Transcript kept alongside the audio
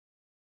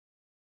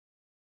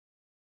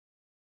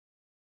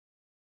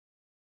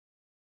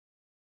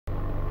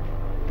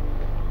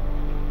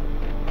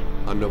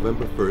On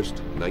November 1st,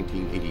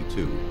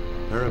 1982,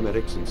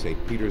 paramedics in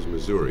St. Peters,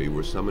 Missouri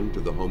were summoned to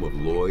the home of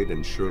Lloyd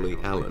and Shirley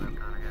Allen.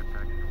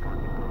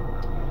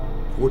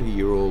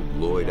 40-year-old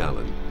Lloyd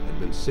Allen had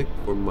been sick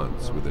for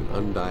months with an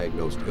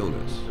undiagnosed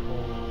illness.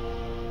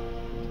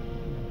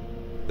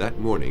 That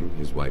morning,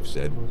 his wife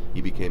said,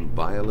 he became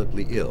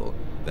violently ill,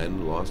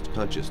 then lost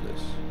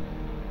consciousness.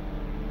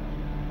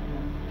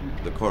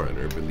 The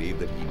coroner believed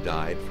that he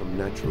died from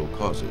natural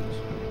causes,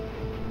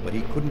 but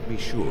he couldn't be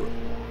sure.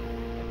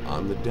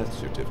 On the death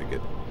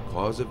certificate,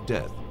 cause of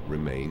death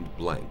remained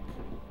blank.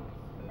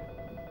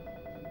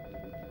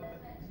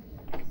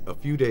 A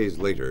few days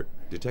later,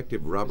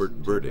 Detective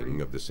Robert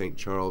Birding of the St.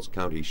 Charles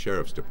County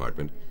Sheriff's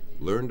Department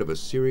learned of a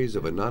series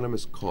of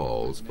anonymous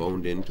calls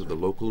phoned into the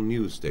local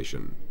news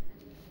station.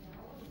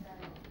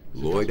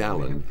 Lloyd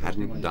Allen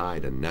hadn't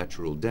died a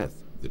natural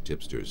death, the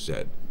tipsters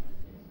said.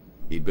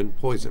 He'd been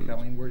poisoned.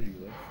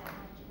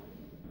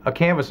 A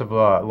canvass of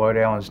Lloyd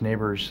Allen's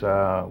neighbors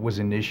was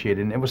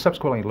initiated, and it was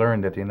subsequently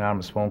learned that the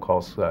anonymous phone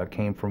calls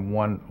came from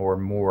one or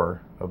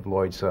more of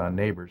Lloyd's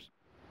neighbors.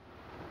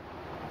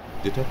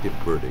 Detective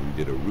Birding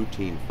did a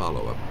routine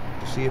follow-up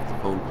to see if the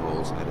phone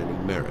calls had any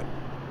merit.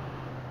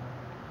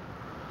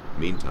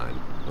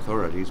 Meantime,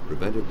 authorities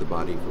prevented the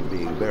body from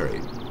being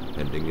buried,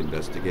 pending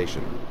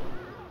investigation.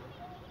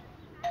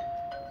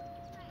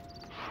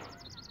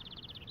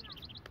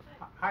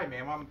 Hi,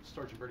 ma'am. I'm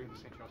Sergeant Birding of the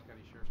St. Charles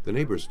County Sheriff's. The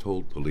neighbors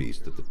told police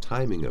that the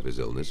timing of his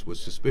illness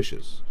was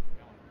suspicious.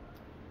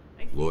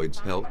 Lloyd's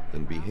health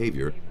and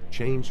behavior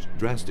changed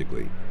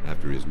drastically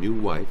after his new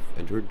wife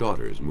and her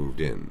daughters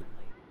moved in.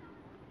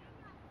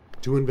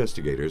 To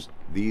investigators,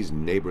 these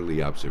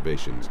neighborly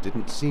observations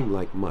didn't seem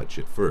like much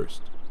at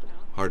first.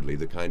 Hardly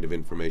the kind of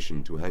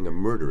information to hang a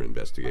murder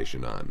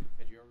investigation on.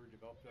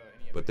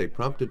 But they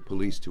prompted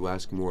police to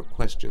ask more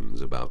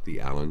questions about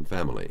the Allen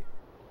family.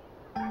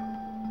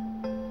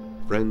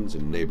 Friends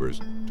and neighbors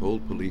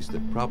told police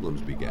that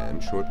problems began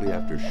shortly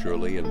after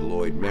Shirley and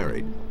Lloyd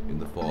married in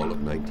the fall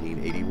of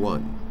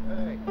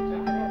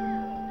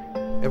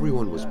 1981.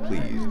 Everyone was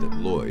pleased that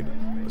Lloyd,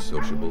 a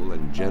sociable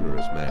and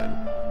generous man,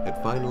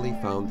 had finally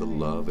found the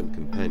love and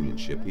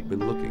companionship he'd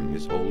been looking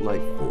his whole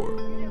life for.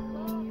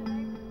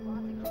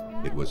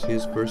 It was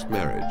his first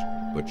marriage,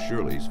 but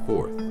Shirley's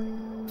fourth.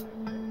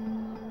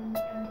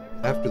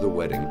 After the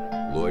wedding,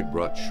 Lloyd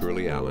brought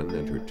Shirley Allen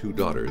and her two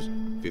daughters,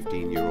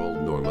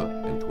 15-year-old Norma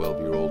and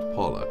 12-year-old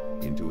Paula,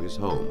 into his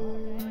home.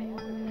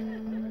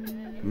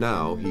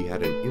 Now he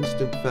had an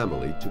instant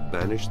family to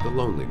banish the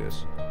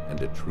loneliness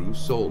and a true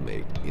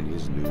soulmate in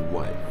his new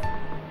wife.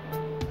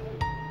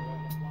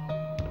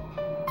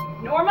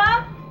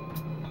 Norma?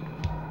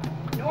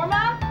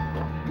 Norma?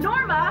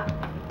 Norma?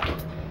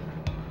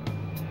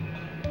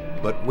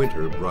 But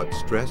winter brought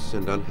stress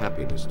and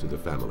unhappiness to the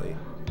family.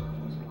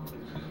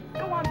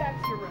 Go on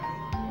back to your room.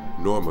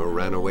 Norma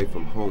ran away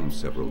from home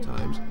several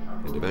times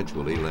and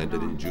eventually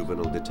landed in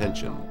juvenile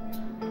detention.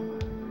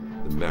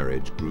 The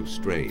marriage grew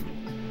strained.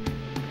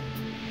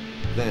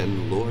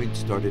 Then Lloyd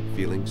started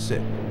feeling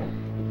sick.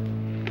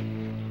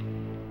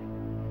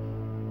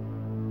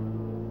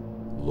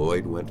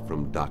 Lloyd went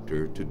from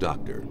doctor to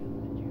doctor.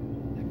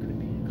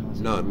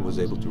 None was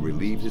able to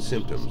relieve his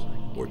symptoms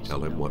or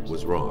tell him what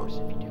was wrong.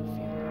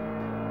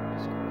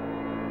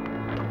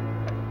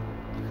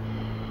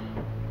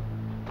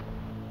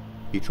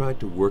 He tried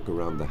to work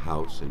around the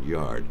house and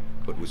yard,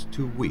 but was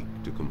too weak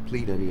to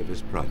complete any of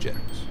his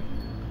projects.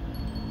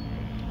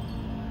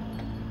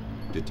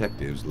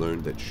 Detectives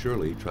learned that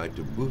Shirley tried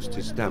to boost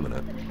his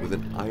stamina with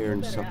an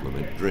iron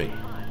supplement drink,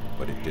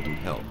 but it didn't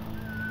help.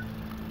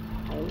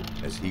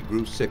 As he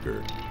grew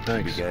sicker,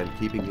 she began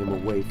keeping him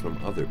away from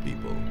other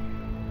people.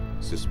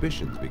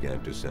 Suspicions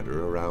began to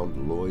center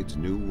around Lloyd's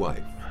new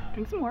wife.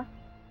 Drink some more.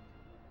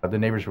 The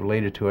neighbors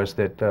related to us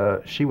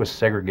that she was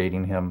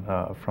segregating him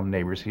from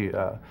neighbors.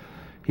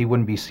 He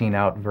wouldn't be seen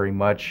out very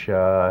much.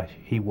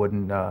 He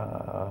wouldn't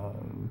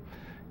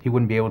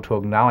be able to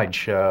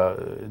acknowledge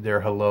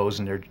their hellos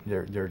and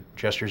their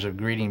gestures of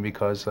greeting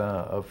because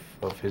of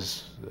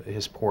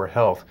his poor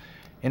health.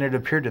 And it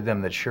appeared to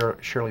them that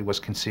Shirley was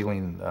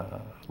concealing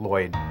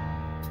Lloyd.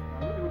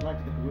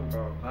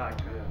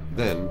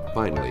 Then,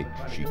 finally,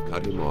 she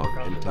cut him off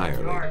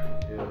entirely.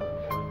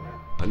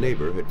 A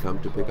neighbor had come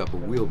to pick up a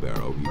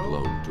wheelbarrow he'd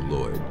loaned to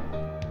Lloyd.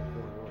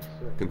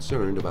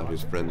 Concerned about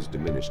his friend's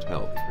diminished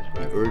health,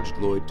 he urged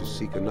Lloyd to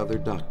seek another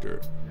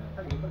doctor.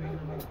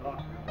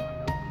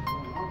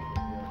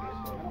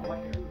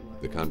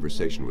 The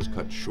conversation was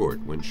cut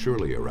short when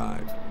Shirley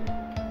arrived.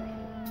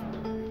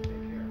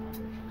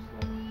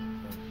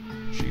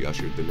 She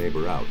ushered the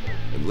neighbor out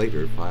and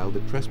later filed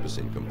a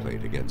trespassing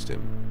complaint against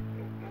him.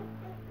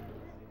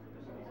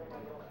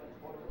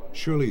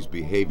 Shirley's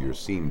behavior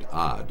seemed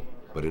odd,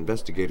 but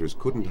investigators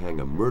couldn't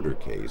hang a murder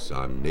case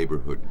on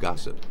neighborhood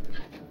gossip.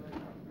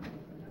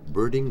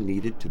 Birding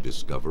needed to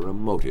discover a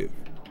motive.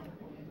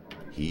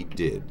 He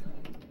did.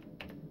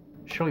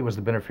 Shirley was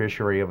the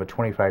beneficiary of a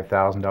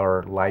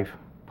 $25,000 life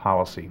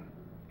policy,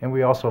 and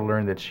we also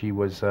learned that she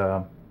was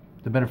the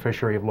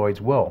beneficiary of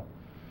Lloyd's will,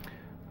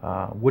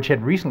 which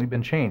had recently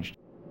been changed.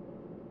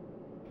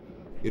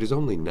 It is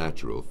only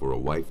natural for a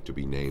wife to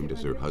be named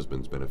as her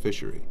husband's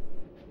beneficiary.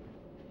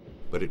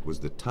 But it was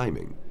the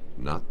timing,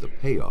 not the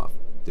payoff,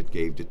 that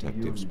gave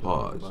detectives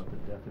pause.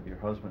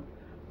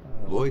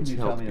 Lloyd's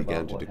health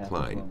began to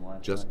decline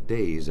just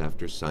days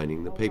after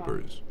signing the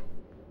papers.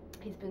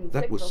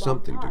 That was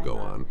something to go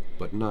on,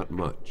 but not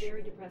much.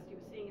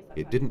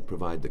 It didn't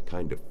provide the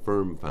kind of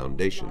firm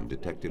foundation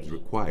detectives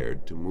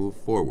required to move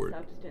forward.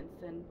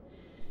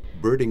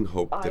 Birding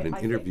hoped that an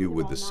interview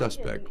with the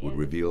suspect would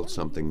reveal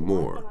something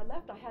more,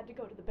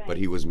 but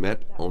he was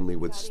met only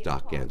with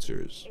stock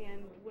answers.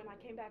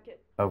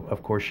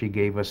 Of course, she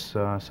gave us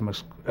some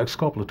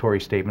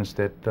exculpatory statements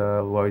that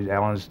Lloyd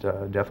Allen's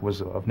death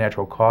was of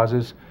natural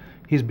causes.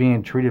 He's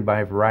being treated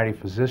by a variety of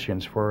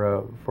physicians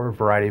for a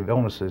variety of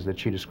illnesses that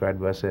she described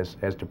to us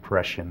as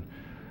depression.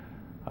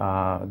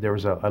 There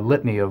was a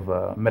litany of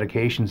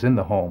medications in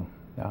the home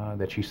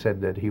that she said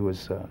that he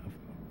was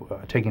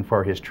taking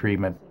for his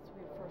treatment.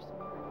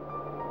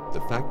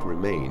 The fact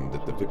remained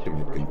that the victim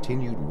had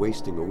continued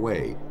wasting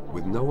away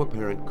with no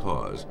apparent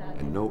cause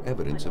and no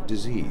evidence of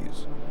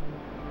disease.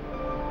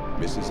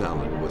 Mrs.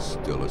 Allen was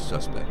still a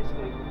suspect.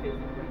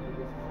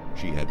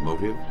 She had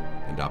motive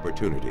and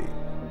opportunity.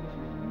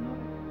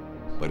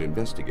 But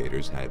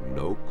investigators had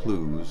no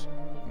clues,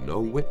 no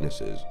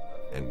witnesses,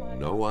 and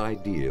no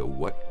idea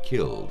what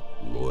killed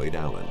Lloyd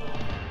Allen.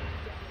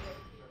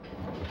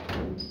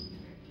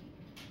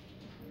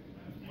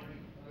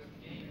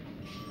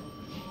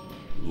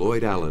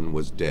 Lloyd Allen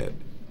was dead,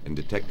 and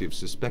detectives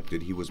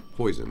suspected he was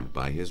poisoned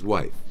by his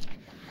wife.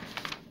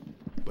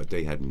 But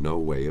they had no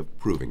way of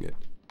proving it.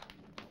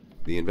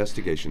 The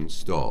investigation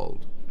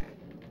stalled.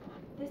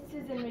 This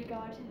is in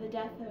regard to the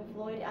death of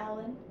Lloyd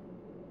Allen.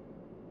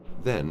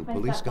 Then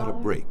police got a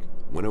break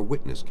when a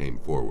witness came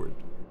forward.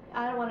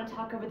 I don't want to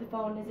talk over the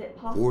phone. Is it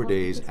possible? 4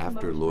 days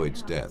after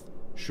Lloyd's death,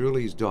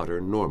 Shirley's daughter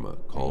Norma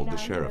called the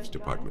sheriff's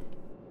department.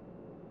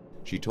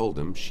 She told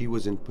them she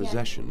was in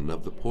possession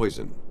of the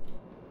poison.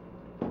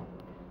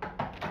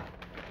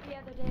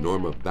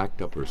 Norma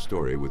backed up her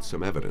story with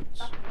some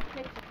evidence.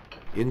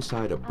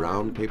 Inside a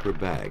brown paper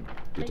bag,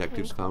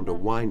 detectives found a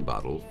wine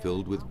bottle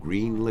filled with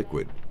green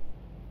liquid.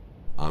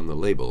 On the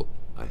label,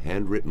 a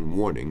handwritten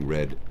warning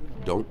read,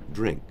 "Don't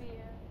drink."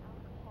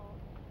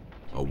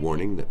 A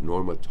warning that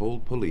Norma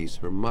told police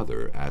her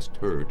mother asked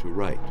her to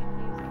write.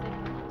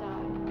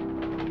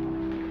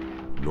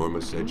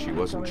 Norma said she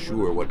wasn't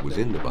sure what was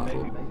in the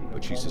bottle,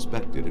 but she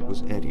suspected it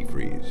was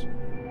antifreeze.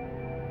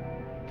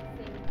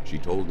 She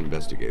told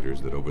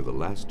investigators that over the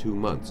last 2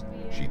 months,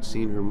 she'd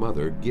seen her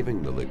mother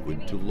giving the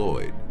liquid to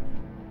Lloyd.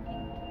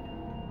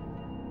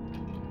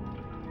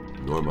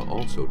 Norma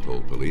also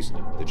told police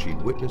that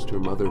she'd witnessed her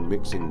mother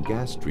mixing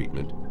gas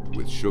treatment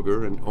with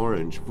sugar and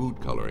orange food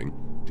coloring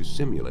to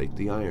simulate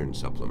the iron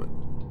supplement.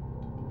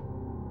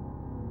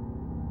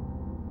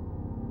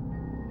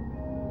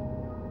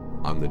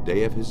 On the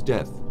day of his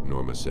death,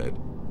 Norma said,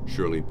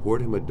 Shirley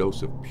poured him a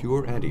dose of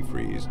pure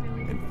antifreeze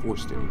and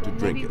forced him to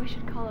drink it. Maybe we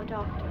should call a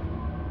doctor.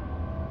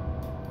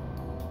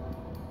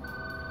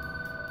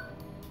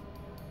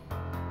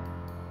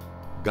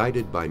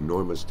 Guided by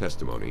Norma's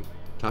testimony,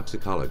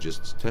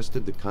 toxicologists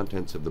tested the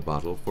contents of the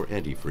bottle for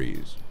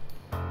antifreeze.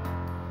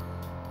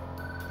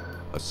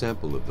 A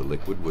sample of the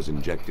liquid was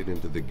injected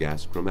into the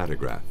gas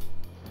chromatograph.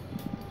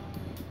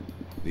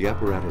 The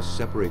apparatus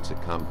separates a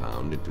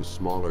compound into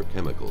smaller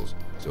chemicals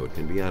so it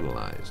can be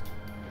analyzed.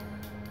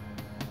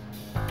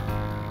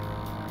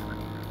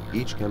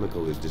 Each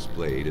chemical is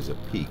displayed as a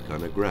peak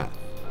on a graph.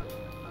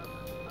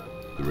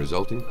 The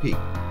resulting peak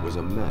was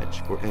a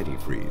match for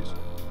antifreeze,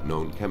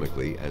 known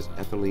chemically as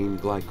ethylene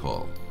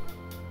glycol.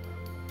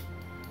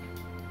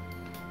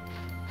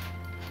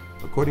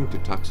 According to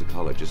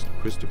toxicologist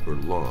Christopher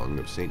Long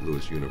of St.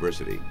 Louis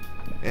University,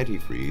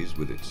 antifreeze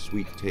with its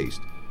sweet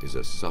taste is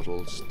a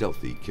subtle,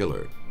 stealthy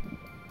killer.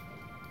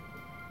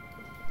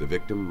 The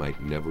victim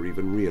might never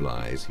even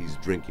realize he's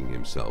drinking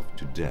himself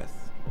to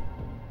death.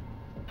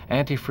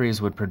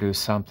 Antifreeze would produce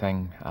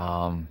something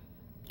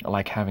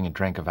like having a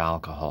drink of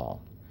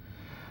alcohol.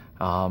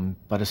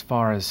 But as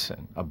far as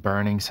a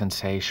burning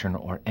sensation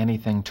or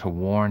anything to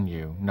warn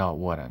you, no, it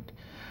wouldn't.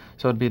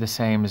 So it'd be the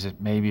same as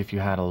maybe if you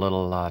had a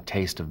little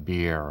taste of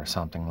beer or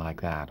something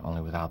like that,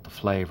 only without the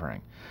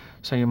flavoring.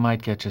 So you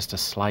might get just a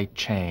slight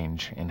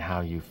change in how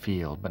you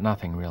feel, but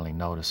nothing really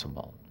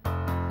noticeable.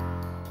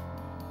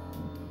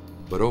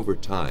 But over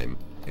time,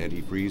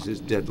 antifreeze is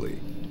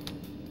deadly.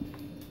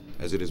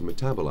 As it is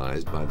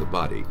metabolized by the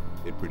body,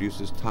 it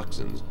produces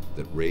toxins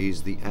that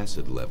raise the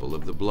acid level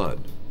of the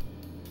blood.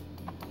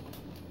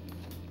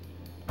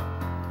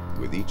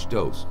 With each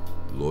dose,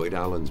 Lloyd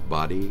Allen's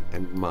body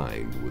and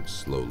mind would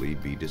slowly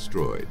be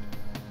destroyed.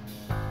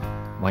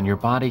 When your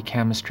body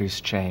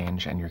chemistries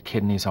change and your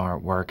kidneys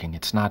aren't working,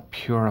 it's not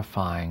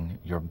purifying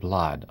your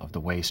blood of the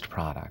waste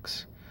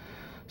products.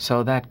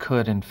 So that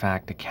could, in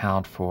fact,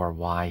 account for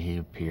why he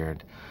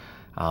appeared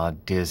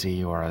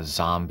dizzy or a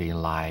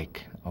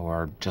zombie-like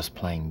or just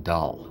plain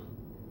dull.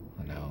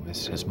 You know,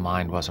 his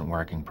mind wasn't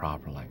working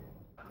properly.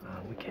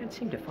 We can't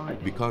seem to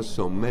find Because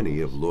so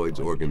many of Lloyd's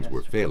organs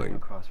were failing,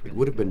 it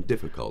would have been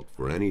difficult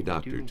for any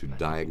doctor to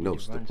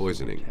diagnose the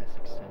poisoning.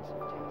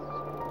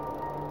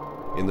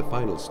 In the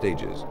final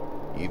stages,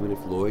 even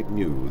if Lloyd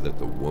knew that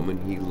the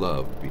woman he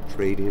loved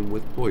betrayed him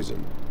with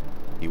poison,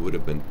 he would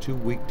have been too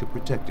weak to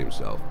protect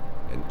himself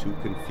and too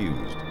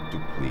confused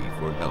to plead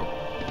for help.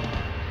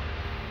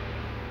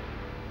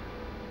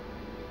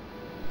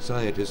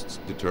 Scientists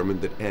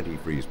determined that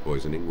antifreeze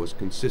poisoning was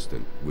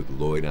consistent with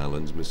Lloyd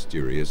Allen's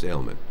mysterious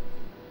ailment.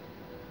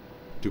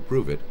 To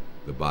prove it,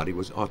 the body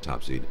was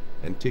autopsied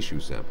and tissue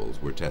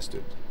samples were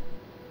tested.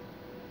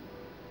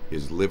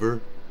 His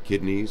liver,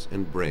 kidneys,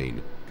 and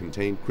brain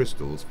contained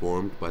crystals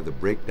formed by the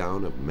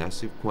breakdown of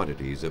massive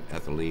quantities of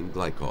ethylene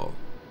glycol.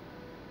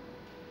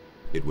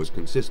 It was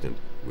consistent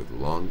with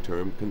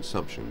long-term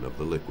consumption of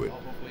the liquid.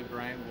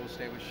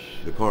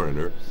 The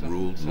coroner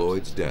ruled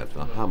Lloyd's death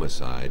a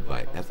homicide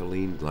by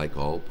ethylene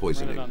glycol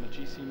poisoning.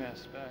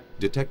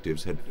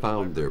 Detectives had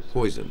found their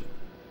poison.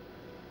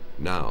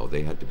 Now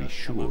they had to be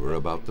sure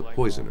about the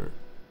poisoner.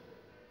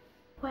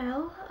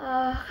 Well,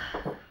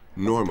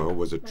 Norma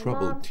was a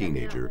troubled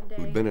teenager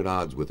who'd been at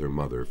odds with her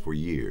mother for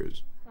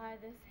years.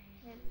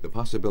 The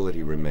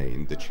possibility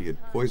remained that she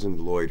had poisoned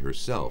Lloyd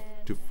herself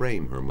to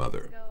frame her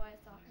mother.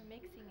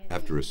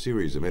 After a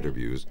series of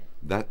interviews,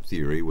 that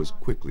theory was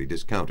quickly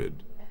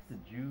discounted.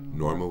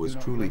 Norma was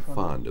truly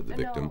fond of the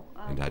victim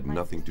and had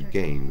nothing to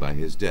gain by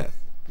his death.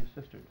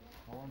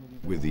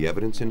 With the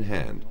evidence in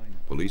hand,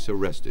 police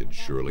arrested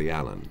Shirley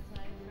Allen.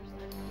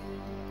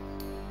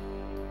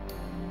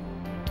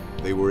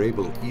 They were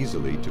able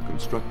easily to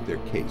construct their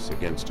case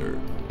against her.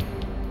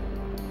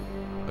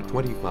 A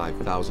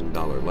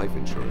 $25,000 life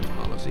insurance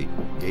policy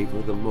gave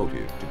her the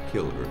motive to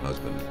kill her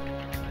husband.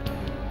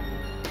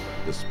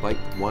 The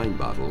spiked wine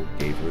bottle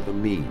gave her the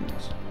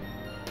means.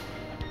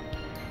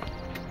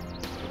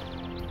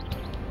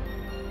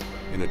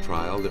 In a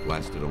trial that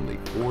lasted only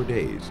 4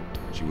 days,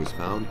 she was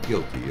found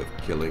guilty of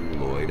killing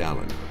Lloyd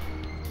Allen.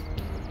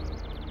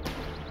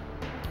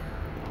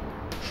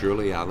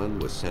 Shirley Allen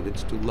was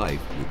sentenced to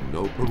life with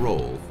no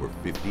parole for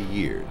 50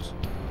 years.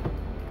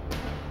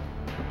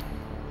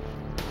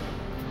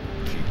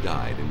 She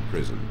died in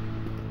prison.